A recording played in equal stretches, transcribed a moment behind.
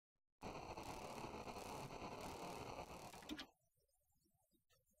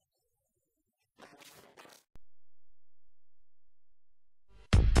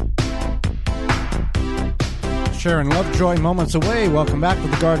Sharon Lovejoy, moments away. Welcome back to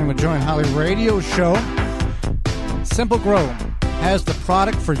the Gardening with Joy and Holly radio show. Simple Grow has the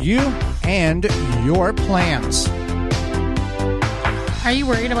product for you and your plants. Are you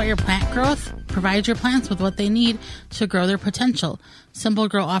worried about your plant growth? Provide your plants with what they need to grow their potential. Simple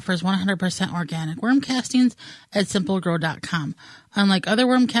Grow offers 100% organic worm castings at simplegrow.com. Unlike other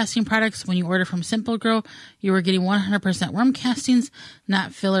worm casting products, when you order from Simple Grow, you are getting 100% worm castings,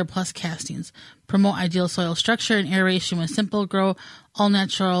 not filler plus castings. Promote ideal soil structure and aeration with Simple Grow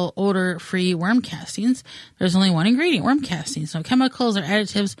all-natural, odor-free worm castings. There's only one ingredient, worm castings. No chemicals or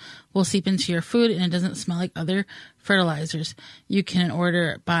additives will seep into your food, and it doesn't smell like other fertilizers. You can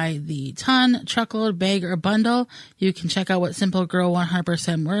order by the ton, truckload, bag, or bundle. You can check out what Simple Grow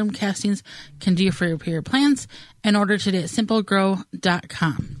 100% worm castings can do for your plants and order today at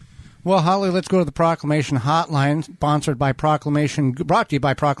simplegrow.com. Well, Holly, let's go to the Proclamation Hotline, brought to you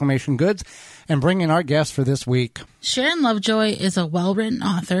by Proclamation Goods, and bring in our guest for this week. Sharon Lovejoy is a well-written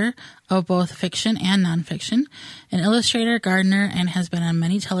author of both fiction and nonfiction, an illustrator, gardener, and has been on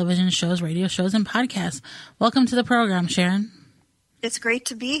many television shows, radio shows, and podcasts. Welcome to the program, Sharon. It's great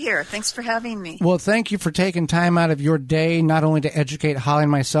to be here. Thanks for having me. Well, thank you for taking time out of your day, not only to educate Holly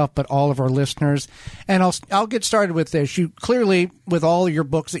and myself, but all of our listeners. And I'll get started with this. You clearly, with all your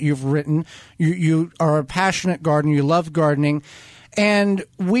books that you've written, you are a passionate gardener. You love gardening. And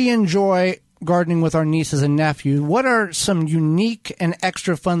we enjoy gardening with our nieces and nephews. What are some unique and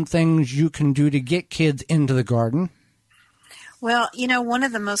extra fun things you can do to get kids into the garden? Well, one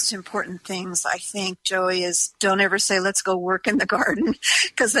of the most important things, I think, Joey, is don't ever say, let's go work in the garden,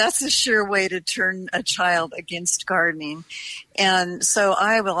 because that's a sure way to turn a child against gardening. And so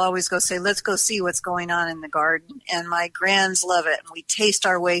I will always go say, let's go see what's going on in the garden. And my grands love it. We taste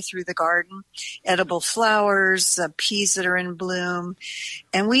our way through the garden, edible flowers, peas that are in bloom.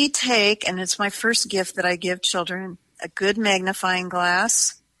 And we take, and it's my first gift that I give children, a good magnifying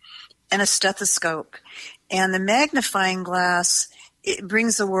glass and a stethoscope. And the magnifying glass, it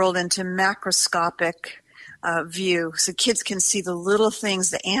brings the world into macroscopic view, so kids can see the little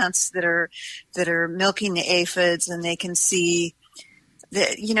things, the ants that are milking the aphids, and they can see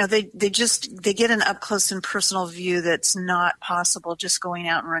that they get an up close and personal view that's not possible just going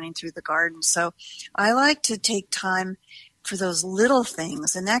out and running through the garden. So I like to take time for those little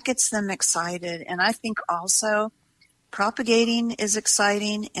things, and that gets them excited. And I think also propagating is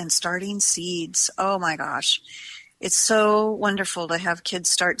exciting, and starting seeds. Oh my gosh. It's so wonderful to have kids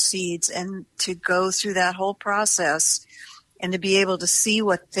start seeds and to go through that whole process and to be able to see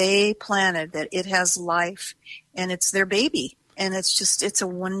what they planted, that it has life and it's their baby. And it's a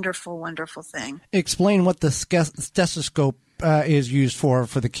wonderful, wonderful thing. Explain what the stethoscope is used for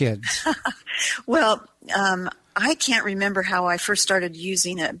the kids. Well, I can't remember how I first started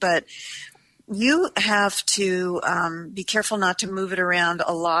using it, but you have to be careful not to move it around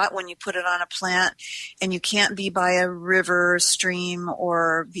a lot when you put it on a plant, and you can't be by a river, stream,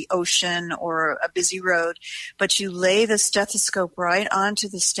 or the ocean, or a busy road, but you lay the stethoscope right onto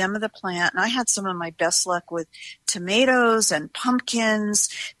the stem of the plant. And I had some of my best luck with tomatoes and pumpkins,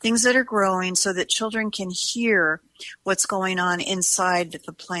 things that are growing, so that children can hear what's going on inside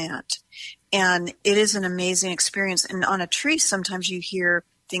the plant. And it is an amazing experience. And on a tree, sometimes you hear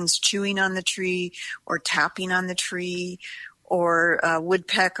things chewing on the tree or tapping on the tree, or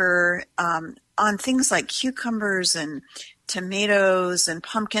woodpecker, on things like cucumbers and tomatoes and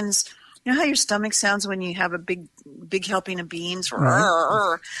pumpkins. You know how your stomach sounds when you have a big helping of beans?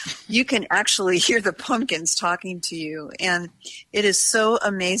 Right. You can actually hear the pumpkins talking to you, and it is so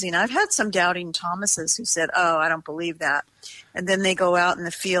amazing. I've had some doubting Thomases who said, oh, I don't believe that. And then they go out in the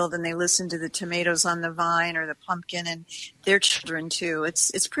field and they listen to the tomatoes on the vine or the pumpkin, and their children too.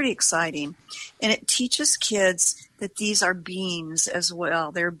 It's pretty exciting. And it teaches kids that these are beings as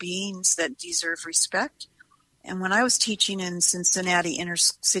well. They're beings that deserve respect. And when I was teaching in Cincinnati inner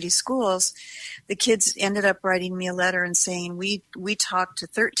city schools, the kids ended up writing me a letter and saying, we talked to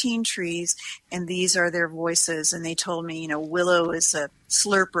 13 trees, and these are their voices. And they told me, willow is a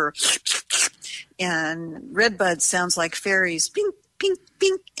slurper, and redbud sounds like fairies, pink, pink,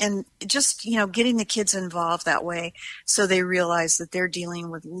 pink. And just, getting the kids involved that way so they realize that they're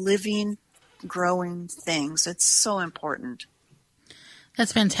dealing with living, growing things. It's so important.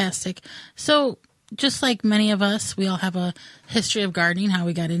 That's fantastic. So, just like many of us, we all have a history of gardening, how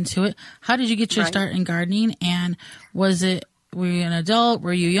we got into it. How did you get your start in gardening? And were you an adult?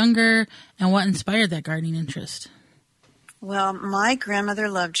 Were you younger? And what inspired that gardening interest? Well, my grandmother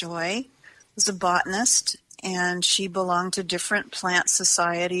Lovejoy was a botanist, and she belonged to different plant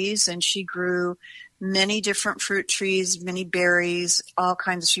societies, and she grew many different fruit trees, many berries, all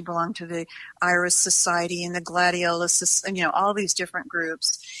kinds. She belonged to the Iris Society and the Gladiolus, all these different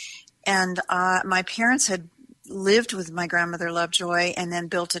groups. And my parents had lived with my grandmother Lovejoy and then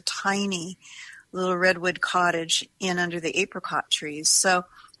built a tiny little redwood cottage in under the apricot trees. So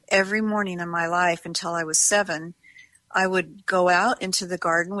every morning of my life until I was 7, I would go out into the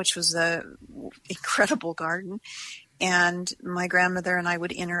garden, which was a incredible garden, and my grandmother and I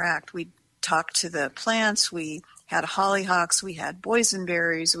would interact. We'd talk to the plants. We had hollyhocks. We had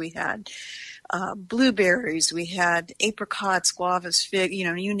boysenberries. We had blueberries. We had apricots, guavas, fig,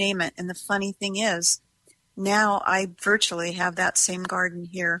 you name it. And the funny thing is, now I virtually have that same garden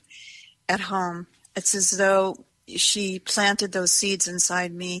here at home. It's as though she planted those seeds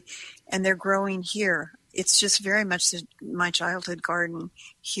inside me, and they're growing here. It's just very much my childhood garden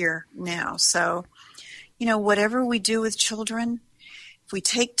here now. So, whatever we do with children, if we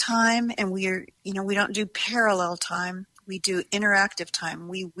take time and we don't do parallel time, we do interactive time.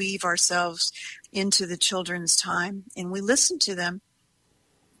 We weave ourselves into the children's time and we listen to them.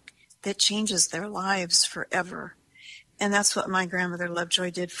 That changes their lives forever. And that's what my grandmother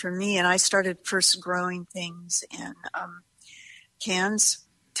Lovejoy did for me. And I started first growing things in cans,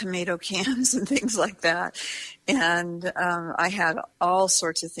 tomato cans and things like that. And I had all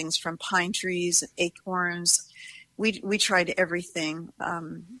sorts of things from pine trees, acorns. We tried everything,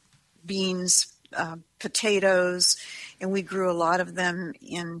 beans, potatoes, and we grew a lot of them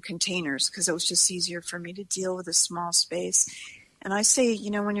in containers because it was just easier for me to deal with a small space. And I say,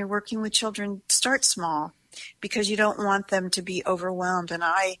 when you're working with children, start small because you don't want them to be overwhelmed.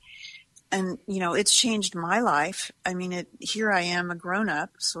 And it's changed my life. I mean, here I am a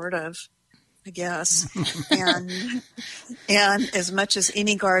grown-up, sort of, I guess. and as much as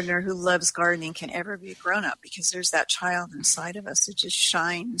any gardener who loves gardening can ever be a grown-up, because there's that child inside of us that just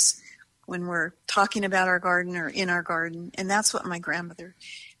shines when we're talking about our garden or in our garden. And that's what my grandmother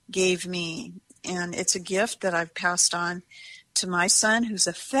gave me. And it's a gift that I've passed on to my son, who's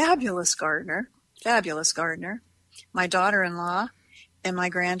a fabulous gardener, my daughter-in-law, and my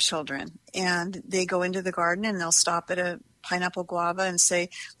grandchildren. And they go into the garden and they'll stop at a pineapple guava and say,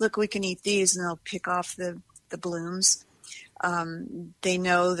 look, we can eat these, and they'll pick off the blooms. They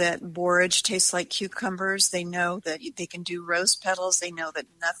know that borage tastes like cucumbers. They know that they can do rose petals. They know that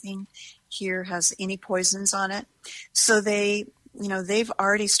nothing here has any poisons on it. So they've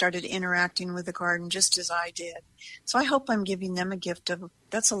already started interacting with the garden just as I did. So I hope I'm giving them a gift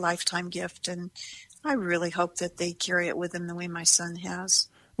that's a lifetime gift, and I really hope that they carry it with them the way my son has.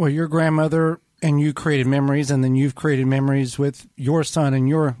 Well, your grandmother and you created memories, and then you've created memories with your son and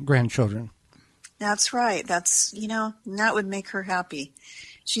your grandchildren. That's right. That would make her happy.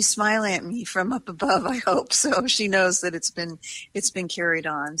 She's smiling at me from up above, I hope. So she knows that it's been carried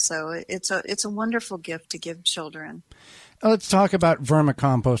on. So it's a wonderful gift to give children. Let's talk about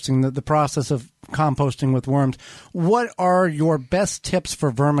vermicomposting, the process of composting with worms. What are your best tips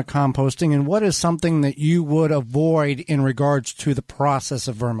for vermicomposting, and what is something that you would avoid in regards to the process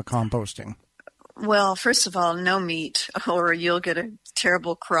of vermicomposting? Well, first of all, no meat, or you'll get a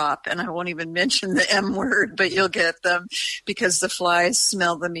terrible crop. And I won't even mention the M word, but you'll get them because the flies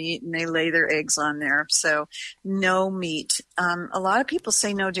smell the meat and they lay their eggs on there. So no meat. A lot of people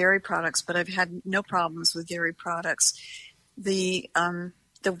say no dairy products, but I've had no problems with dairy products. The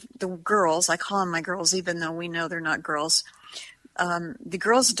girls, I call them my girls, even though we know they're not girls. The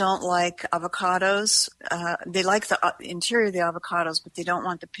girls don't like avocados. They like the interior of the avocados, but they don't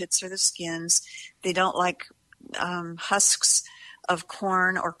want the pits or the skins. They don't like husks of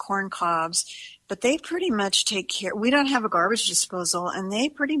corn or corn cobs, but they pretty much take care. We don't have a garbage disposal, and they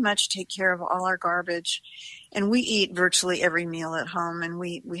pretty much take care of all our garbage. And we eat virtually every meal at home, and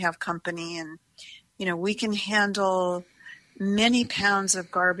we have company, and we can handle many pounds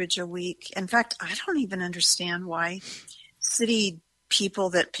of garbage a week. In fact, I don't even understand why city people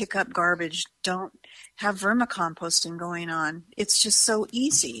that pick up garbage don't have vermicomposting going on. It's just so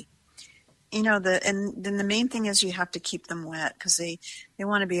easy. And then the main thing is you have to keep them wet because they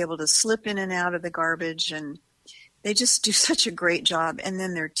want to be able to slip in and out of the garbage, and they just do such a great job. And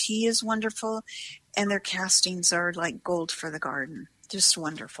then their tea is wonderful, and their castings are like gold for the garden. Just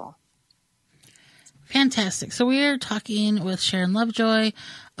wonderful. Fantastic. So we are talking with Sharon Lovejoy,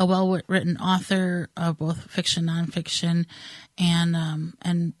 a well-written author of both fiction, nonfiction,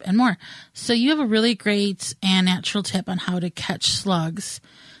 and more. So you have a really great and natural tip on how to catch slugs.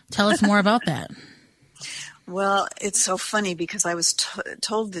 Tell us more about that. Well, it's so funny because I was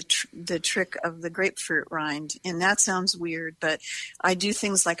told the trick of the grapefruit rind, and that sounds weird, but I do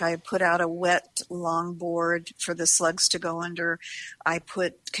things like I put out a wet long board for the slugs to go under. I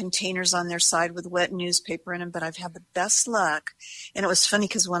put containers on their side with wet newspaper in them, but I've had the best luck. And it was funny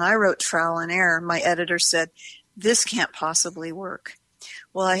because when I wrote Trial and Error, my editor said, this can't possibly work.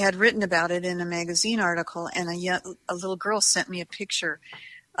 Well, I had written about it in a magazine article, and a little girl sent me a picture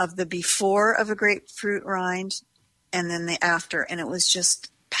of the before of a grapefruit rind and then the after, and it was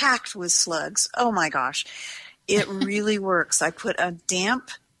just packed with slugs. Oh my gosh, it really works. I put a damp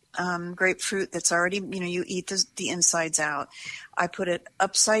grapefruit that's already, you eat the insides out. I put it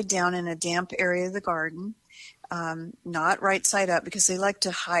upside down in a damp area of the garden, not right side up because they like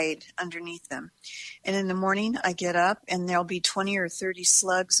to hide underneath them. And in the morning I get up and there'll be 20 or 30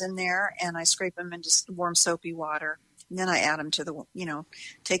 slugs in there, and I scrape them into warm soapy water. And then I add them to the,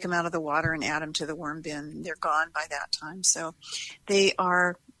 take them out of the water and add them to the worm bin. They're gone by that time. So they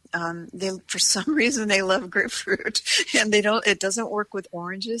are, for some reason they love grapefruit, and it doesn't work with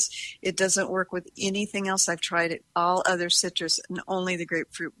oranges. It doesn't work with anything else. I've tried it, all other citrus, and only the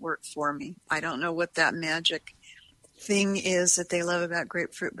grapefruit worked for me. I don't know what that magic thing is that they love about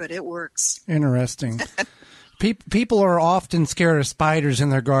grapefruit, but it works. Interesting. People are often scared of spiders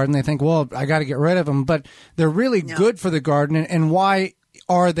in their garden. They think, well, I got to get rid of them, but they're really good for the garden. And why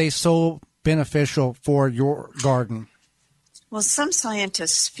are they so beneficial for your garden? Well, some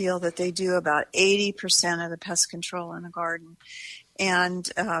scientists feel that they do about 80% of the pest control in a garden. And,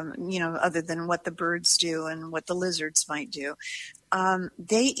 other than what the birds do and what the lizards might do.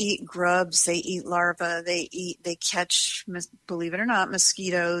 They eat grubs, they eat larvae, they catch, believe it or not,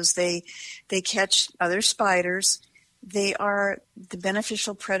 mosquitoes, they catch other spiders. They are the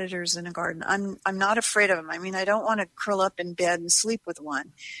beneficial predators in a garden. I'm not afraid of them. I mean, I don't want to curl up in bed and sleep with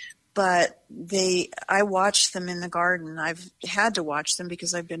one. But I watch them in the garden. I've had to watch them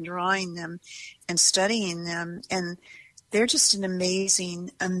because I've been drawing them and studying them, and they're just an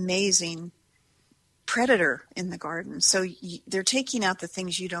amazing, amazing predator in the garden. So they're taking out the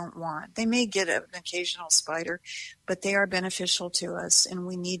things you don't want. They may get an occasional spider, but they are beneficial to us, and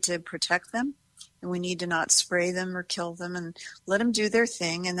we need to protect them, and we need to not spray them or kill them and let them do their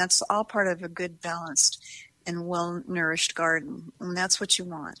thing. And that's all part of a good, balanced and well-nourished garden. And that's what you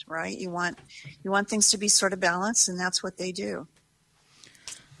want, right? You want things to be sort of balanced, and that's what they do.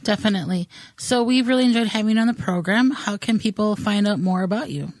 Definitely. So we've really enjoyed having you on the program. How can people find out more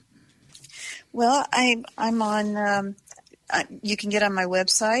about you? Well, I'm on, you can get on my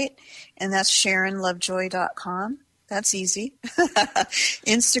website, and that's SharonLovejoy.com. That's easy.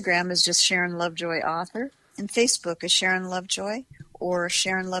 Instagram is just Sharon Lovejoy Author, and Facebook is Sharon Lovejoy or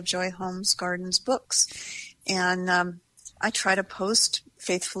Sharon Lovejoy Homes, Gardens, Books. And I try to post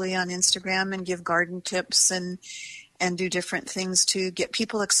faithfully on Instagram and give garden tips and do different things to get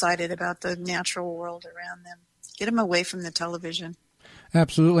people excited about the natural world around them. Get them away from the television.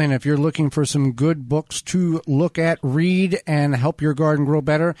 Absolutely. And if you're looking for some good books to look at, read, and help your garden grow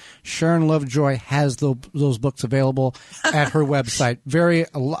better, Sharon Lovejoy has those books available at her website.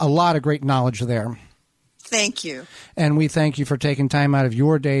 A lot of great knowledge there. Thank you. And we thank you for taking time out of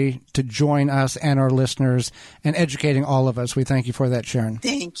your day to join us and our listeners and educating all of us. We thank you for that, Sharon.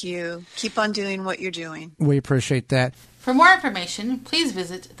 Thank you. Keep on doing what you're doing. We appreciate that. For more information, please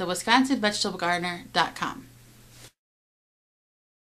visit thewisconsinvegetablegardener.com.